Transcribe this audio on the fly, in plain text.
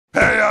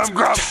I'm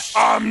Grumps.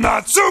 I'm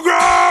not so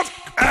Grump.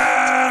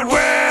 And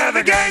we're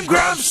the Game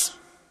Grumps.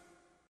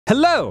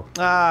 Hello!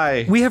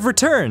 Hi. We have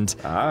returned.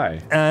 Hi.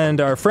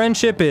 And our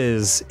friendship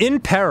is in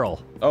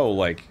peril. Oh,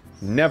 like,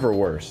 never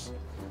worse.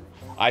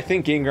 I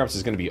think GameGrumps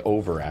is gonna be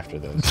over after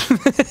this. I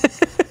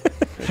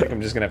think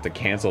I'm just gonna have to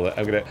cancel it.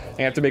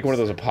 I have to make one of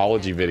those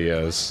apology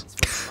videos.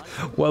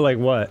 Well, like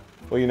what?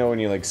 Well, you know when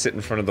you like sit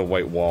in front of the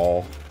white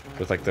wall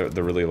with like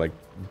the really like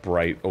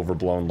bright,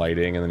 overblown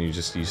lighting, and then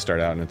you start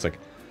out and it's like,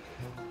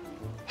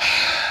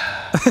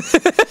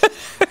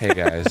 hey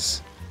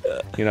guys.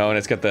 You know, and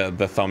it's got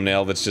the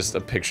thumbnail that's just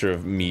a picture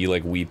of me,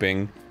 like,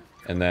 weeping,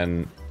 and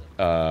then,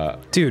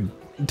 Dude,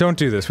 don't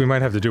do this. We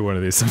might have to do one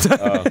of these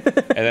sometime.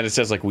 and then it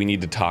says, like, we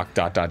need to talk, ...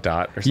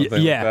 or something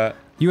like that.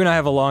 You and I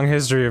have a long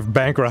history of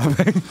bank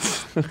robbing.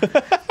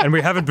 And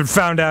we haven't been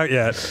found out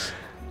yet.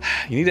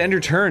 You need to end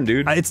your turn,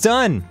 dude. It's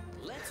done.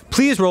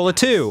 Please roll a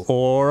 2,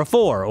 or a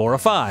 4, or a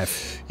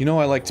 5. You know,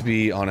 I like to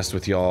be honest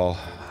with y'all.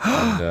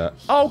 And,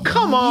 oh,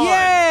 come on!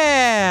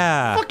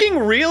 Yeah! Fucking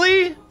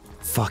really?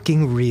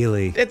 Fucking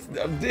really. It's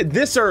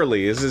this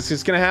early. Is this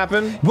just gonna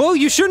happen? Well,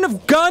 you shouldn't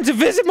have gone to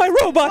visit my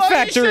robot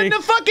factory! You shouldn't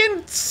have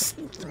fucking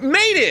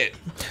made it!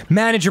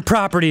 Manage your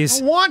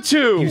properties. I want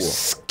to! You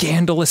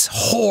scandalous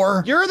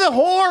whore. You're the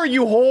whore,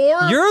 you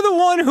whore! You're the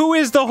one who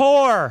is the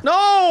whore!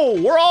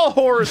 No! We're all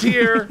whores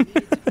here!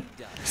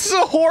 This is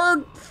a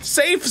whore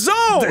safe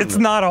zone! It's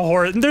not a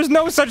whore. There's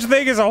no such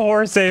thing as a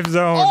whore safe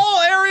zone.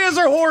 All areas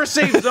are whore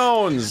safe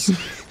zones!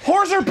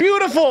 Whores are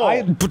beautiful!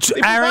 They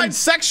provide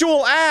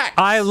sexual acts!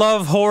 I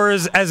love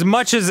whores as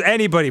much as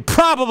anybody,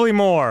 probably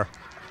more.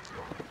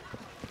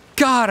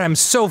 God, I'm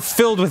so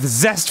filled with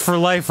zest for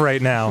life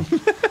right now.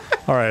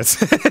 Alright.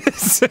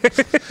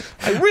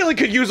 I really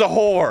could use a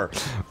whore!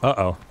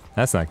 Uh-oh.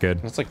 That's not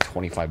good. That's like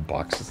 25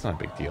 bucks. It's not a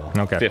big deal.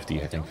 Okay.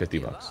 50, I think. 50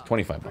 bucks.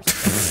 25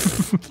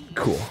 bucks.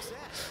 Cool.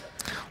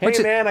 Hey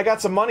man, I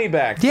got some money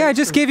back. Yeah, I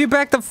just gave you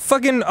back the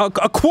fucking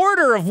a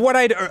quarter of what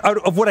I'd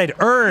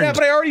earned. Yeah,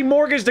 but I already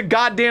mortgaged a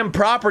goddamn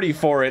property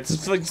for it.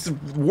 It's like it's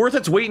worth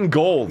its weight in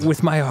gold.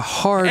 With my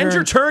hard. End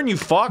your turn, you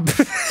fuck.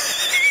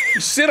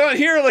 You sit on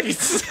here like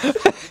it's.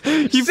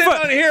 You sit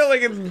on here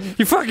like it's.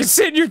 You fucking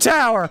sit in your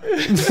tower.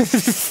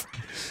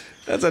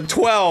 That's a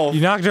 12.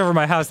 You knocked over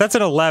my house. That's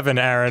an 11,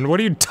 Aaron. What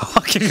are you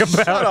talking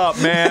about? Shut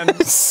up, man.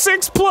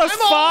 6 plus 5?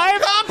 I'm all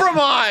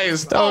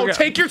compromised. Oh,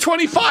 take your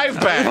 25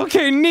 back.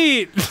 Okay,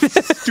 neat.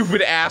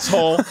 Stupid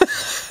asshole.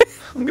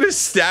 I'm gonna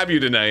stab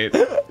you tonight.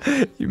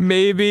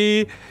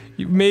 Maybe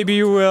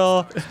you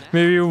will.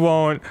 Maybe you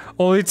won't.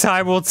 Only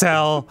time will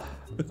tell.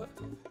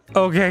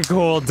 Okay,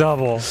 cool.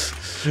 Double.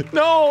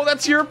 No,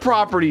 that's your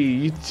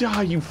property.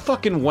 You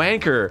fucking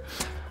wanker.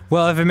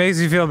 Well, if it makes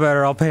you feel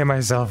better, I'll pay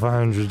myself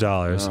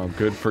 $100. Oh,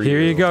 good for you.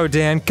 Here you go,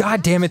 Dan.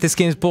 God damn it, this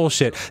game's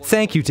bullshit.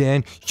 Thank you,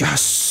 Dan.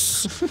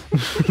 Yes!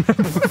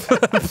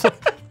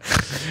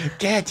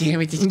 God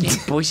damn it, this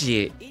game's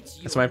bullshit.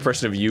 That's my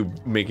impression of you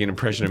making an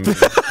impression of me.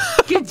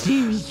 God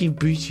damn it, you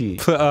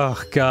bullshit.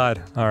 Oh,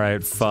 God.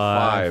 Alright,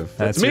 5.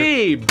 That's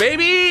me,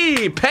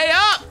 baby! Pay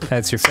up!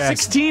 That's your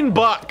fast. 16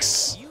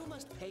 bucks.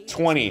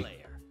 20.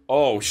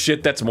 Oh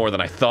shit, that's more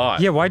than I thought.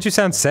 Yeah, why'd you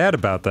sound sad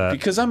about that?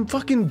 Because I'm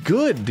fucking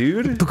good,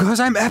 dude.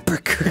 Because I'm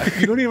epic.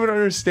 You don't even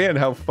understand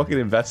how fucking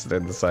invested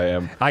in this I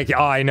am.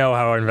 I know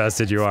how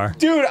invested you are.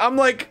 Dude, I'm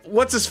like,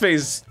 what's his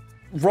face?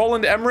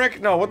 Roland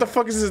Emmerich? No, what the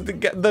fuck is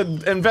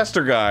the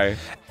investor guy?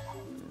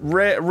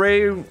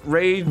 Ray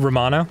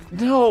Romano?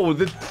 No,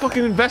 the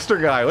fucking investor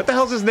guy. What the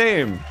hell's his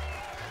name?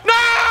 No!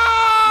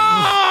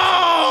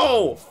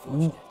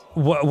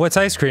 What's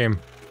ice cream?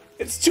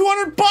 It's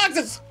 200 bucks!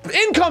 It's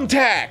income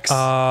tax!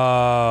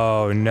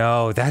 Oh,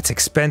 no, that's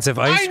expensive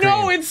ice cream. I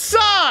know, it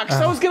sucks!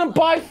 I was gonna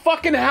buy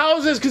fucking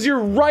houses because you're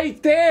right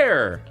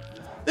there!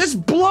 This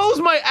blows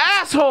my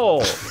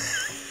asshole!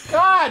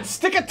 God,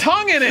 stick a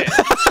tongue in it!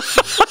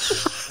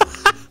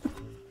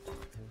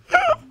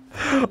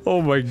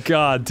 Oh my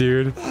god,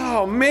 dude.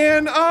 Oh,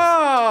 man,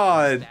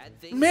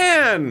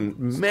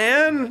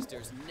 man!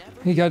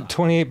 He got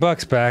 28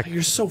 bucks back.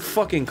 You're so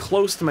fucking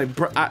close to my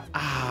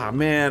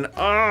man.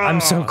 I'm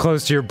so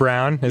close to your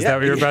brown. Is that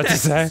what you're about to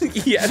say?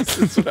 Yes,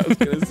 that's what I was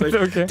gonna say.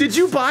 Okay. Did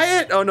you buy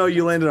it? Oh no,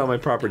 you landed on my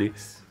property.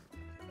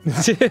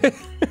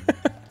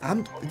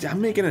 I'm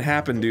making it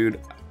happen,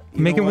 dude.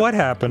 Making what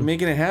happen? I'm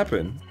making it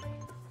happen.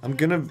 I'm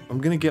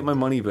gonna get my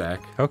money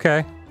back.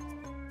 Okay.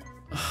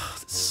 Ugh,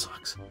 this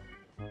sucks.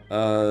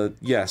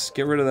 Yes,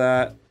 get rid of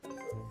that.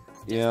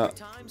 Yeah.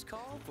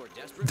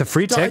 The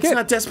free ticket? It's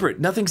not desperate.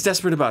 Nothing's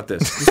desperate about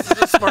this. This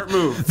is a smart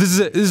move. This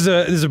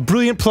is a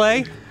brilliant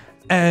play,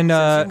 and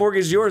Since you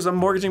mortgage yours, I'm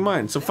mortgaging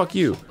mine. So fuck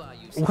you.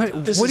 What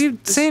are you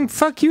saying?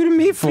 Fuck you to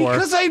me for?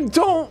 Because I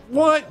don't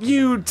want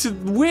you to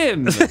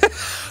win.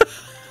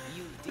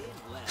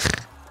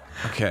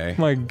 Okay.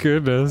 My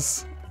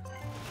goodness.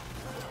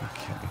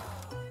 Okay.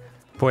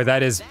 Boy,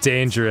 that is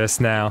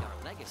dangerous now.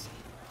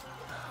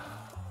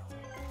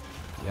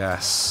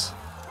 Yes.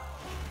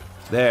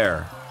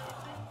 There.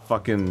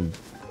 Fucking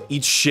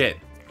eat shit.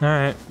 All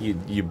right.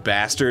 You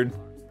bastard.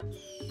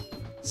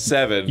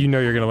 7. You know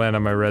you're gonna land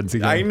on my reds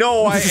again. I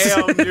know I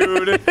am,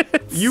 dude.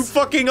 You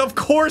fucking, of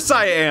course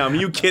I am.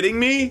 You kidding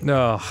me?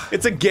 No.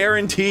 It's a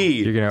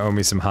guarantee. You're gonna owe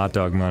me some hot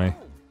dog money.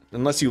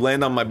 Unless you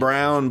land on my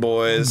brown,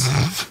 boys.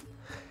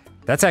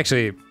 That's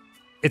actually...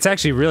 It's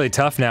actually really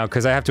tough now,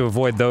 because I have to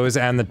avoid those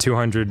and the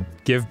 200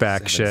 give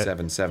back shit.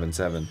 7, 7,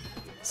 7.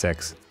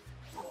 6.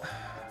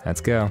 Let's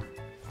go.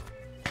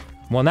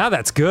 Well, now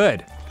that's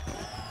good.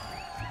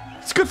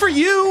 It's good for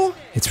you!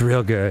 It's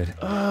real good.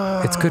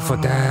 It's good for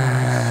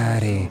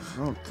daddy.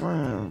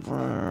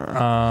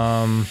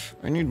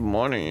 I need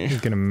money. He's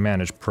gonna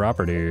manage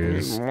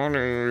properties.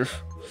 Money.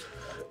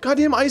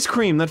 Goddamn ice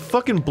cream, that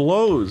fucking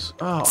blows.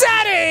 Oh.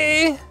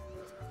 Daddy!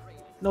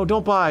 No,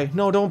 don't buy.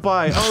 No, don't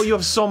buy. Oh, you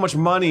have so much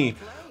money.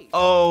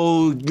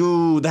 Oh,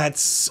 ooh,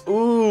 that's...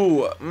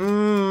 Ooh.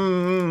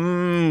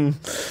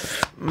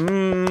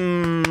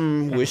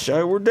 Wish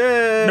I were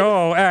dead.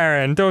 No,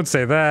 Aaron, don't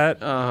say that.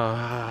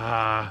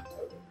 Ah.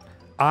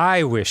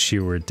 I wish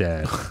you were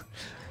dead.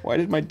 Why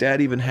did my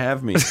dad even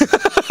have me?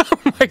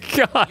 Oh my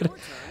god.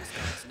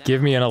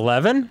 Give me an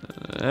 11?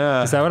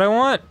 Yeah. Is that what I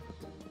want?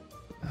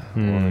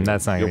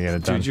 That's not gonna get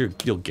it done. Dude,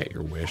 you'll get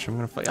your wish. I'm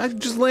gonna fight. I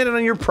just landed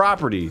on your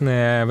property.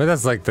 Yeah, but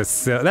that's like the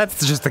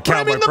that's just the But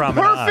I'm cowboy in the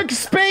promenade. perfect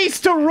space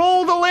to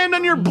roll to land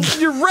on your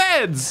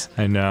reds.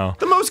 I know.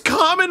 The most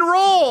common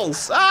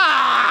rolls.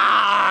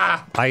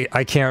 Ah!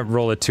 I can't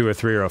roll a 2, a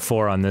 3, or a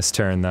 4 on this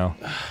turn though,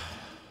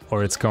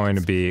 or it's going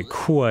to be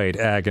quite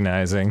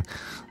agonizing.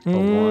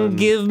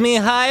 Give me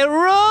high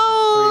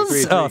rolls. 3,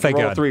 3, 3. Oh, thank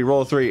roll God. A 3,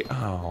 roll a 3.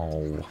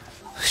 Oh.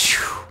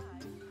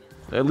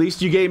 At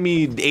least you gave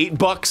me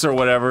 $8 or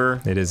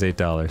whatever. It is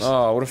 $8.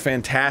 Oh, what a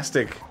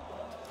fantastic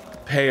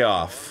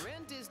payoff.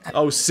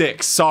 Oh,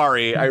 6.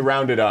 Sorry, I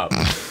rounded up.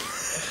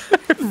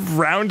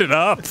 Round it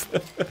up.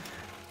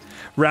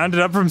 Round it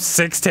up from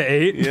 6 to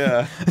 8.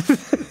 Yeah.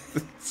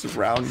 It's a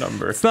round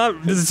number. It's not.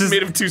 It's just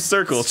made of 2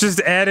 circles. It's just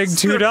adding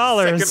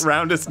 $2. Second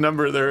roundest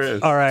number there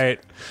is. All right.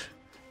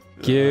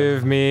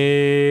 Give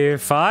me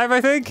 5,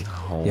 I think.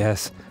 Oh,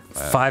 yes.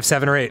 5,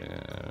 7, or 8.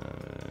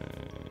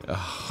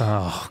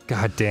 Oh,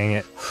 god dang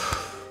it.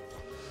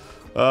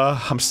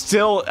 I'm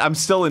still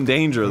in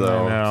danger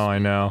though. I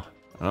know.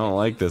 I don't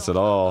like this at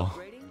all.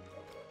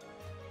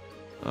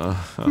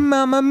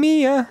 Mamma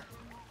mia.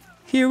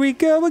 Here we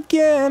go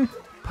again.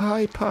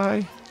 Pie,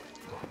 pie.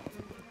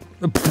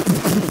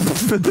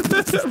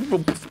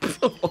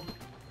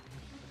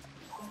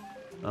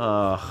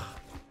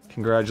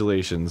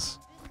 Congratulations.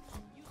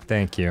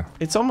 Thank you.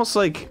 It's almost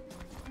like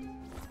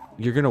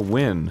you're gonna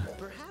win.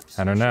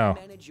 I don't know.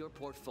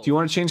 Do you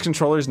want to change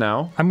controllers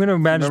now? I'm gonna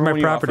manage Remember my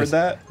when you offered properties.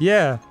 that?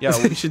 Yeah.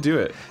 Yeah, we should do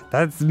it.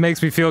 That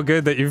makes me feel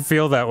good that you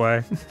feel that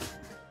way.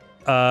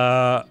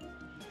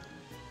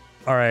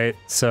 Alright,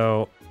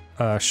 so,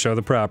 show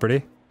the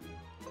property.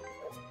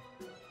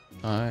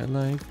 I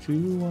like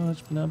to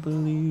watch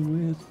Monopoly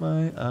with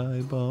my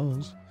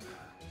eyeballs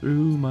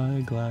through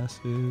my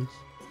glasses.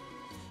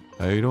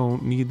 I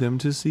don't need them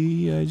to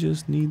see, I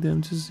just need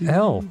them to see.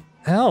 L.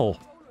 L.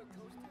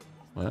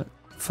 What?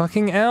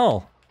 Fucking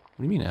L. What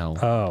do you mean L?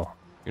 Oh.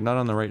 You're not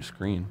on the right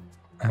screen.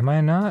 Am I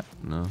not?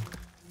 No.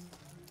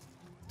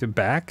 To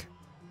back?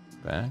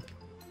 Back?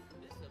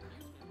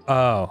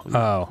 Oh,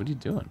 What are you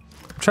doing?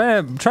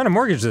 I'm trying to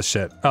mortgage this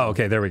shit. Oh,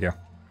 okay, there we go.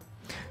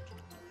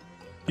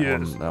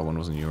 That one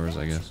wasn't yours,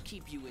 I guess.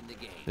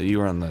 You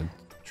were on the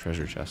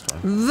treasure chest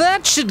one.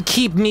 That should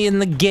keep me in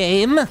the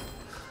game.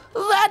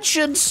 That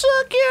should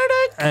suck your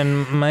dick.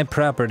 And my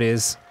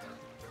properties.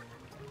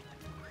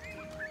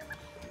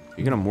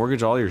 You're gonna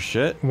mortgage all your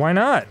shit? Why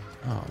not?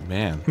 Oh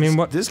man. I mean,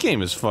 what? This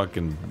game is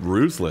fucking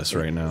ruthless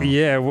right now.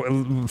 Yeah,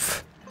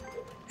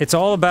 it's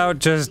all about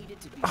just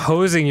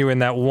hosing you in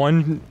that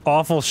one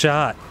awful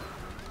shot.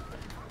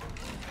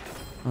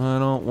 I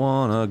don't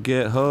wanna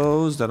get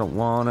hosed, I don't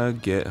wanna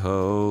get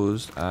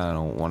hosed, I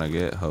don't wanna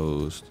get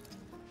hosed.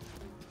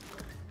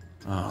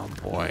 Oh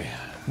boy.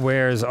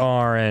 Where's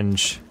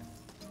orange?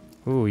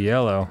 Ooh,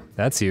 yellow.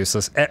 That's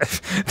useless.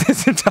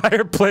 This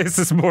entire place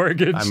is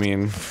mortgaged. I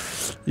mean...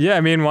 Yeah,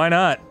 I mean, why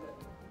not?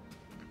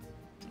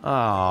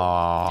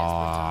 I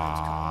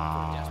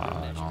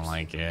don't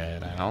like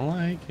it, I don't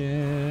like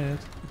it.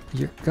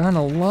 You're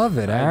gonna love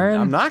it,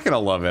 Aaron. I'm not gonna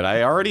love it,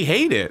 I already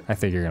hate it. I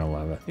think you're gonna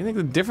love it. You think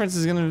the difference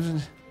is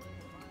gonna...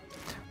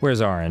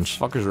 Where's orange?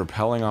 Fuckers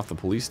rappelling off the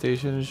police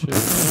station and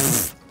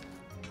shit?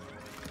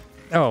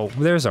 Oh,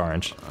 there's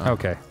orange.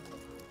 Okay.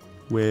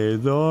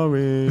 Where's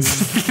orange?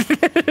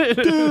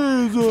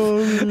 There's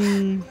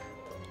orange.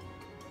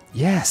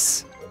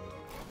 Yes.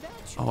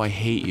 Oh, I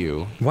hate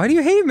you. Why do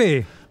you hate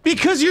me?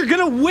 Because you're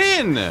gonna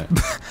win!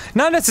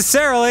 Not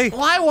necessarily.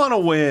 Well, I wanna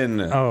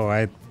win!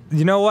 Oh,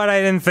 you know what? I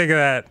didn't think of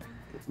that.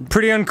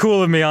 Pretty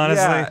uncool of me,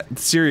 honestly. Yeah,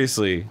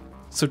 seriously.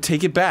 So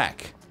take it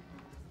back.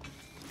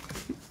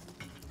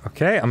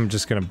 Okay, I'm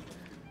just gonna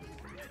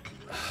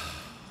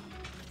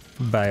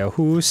buy a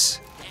hoose.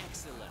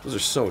 Those are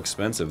so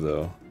expensive,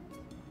 though.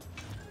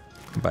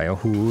 Buy a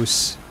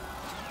hoose.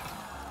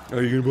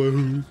 Are you gonna buy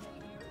who?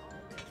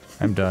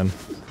 I'm done.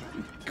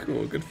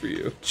 Cool, good for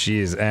you.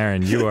 Jeez,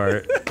 Aaron, you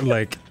are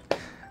like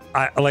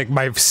like,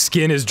 my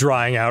skin is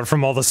drying out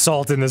from all the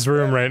salt in this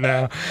room right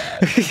now.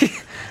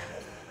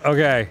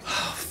 Okay.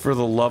 For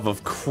the love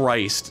of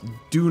Christ,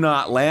 do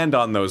not land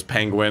on those,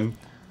 penguin.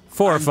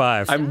 4 or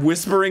 5. I'm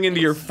whispering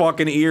into your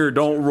fucking ear,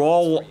 don't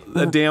roll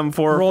a damn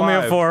 4 or 5. Roll me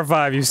a 4 or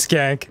 5, you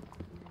skank.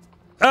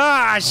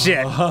 Ah,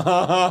 shit!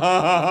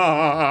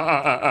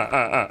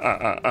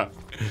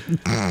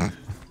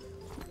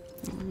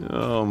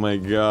 Oh my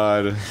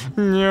god.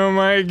 Oh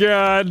my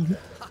god.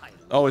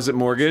 Oh, is it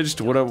mortgaged?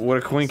 What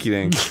a quinky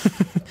dink.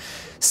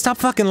 Stop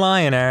fucking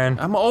lying, Aaron.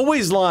 I'm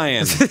always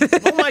lying.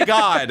 Oh my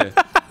god.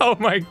 Oh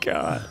my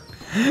god.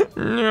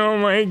 Oh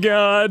my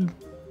god.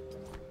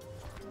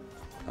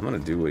 I'm gonna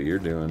do what you're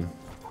doing.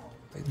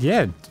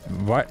 Yeah,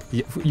 what?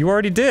 You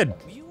already did.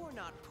 You are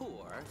not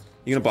poor.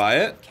 You gonna buy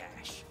it?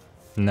 Cash.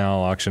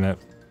 No, I'll auction it.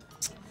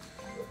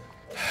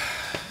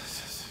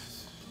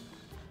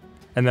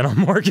 And then I'll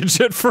mortgage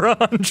it for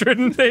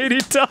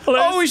 $180.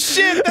 Oh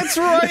shit, that's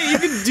right, you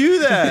can do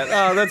that!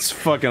 Oh, that's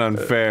fucking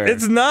unfair.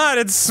 It's not,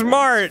 it's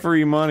smart! It's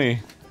free money.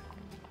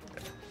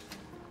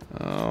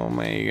 Oh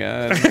my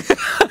god.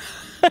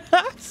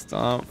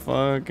 Stop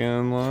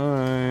fucking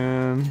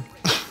lying.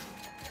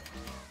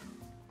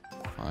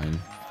 Fine.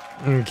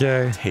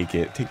 Okay. Take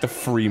it. Take the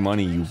free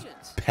money, you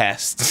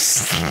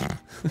pest.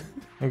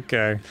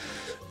 Okay.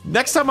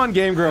 Next time on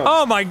GameGrumps.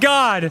 Oh my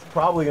god!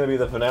 Probably gonna be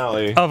the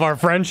finale. Of our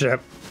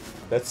friendship.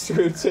 That's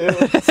true too.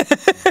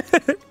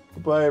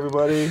 Goodbye,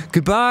 everybody.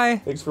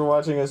 Goodbye! Thanks for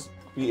watching us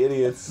be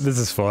idiots. This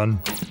is fun.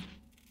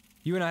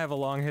 You and I have a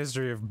long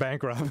history of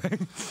bank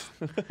robbing.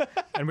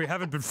 And we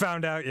haven't been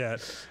found out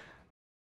yet.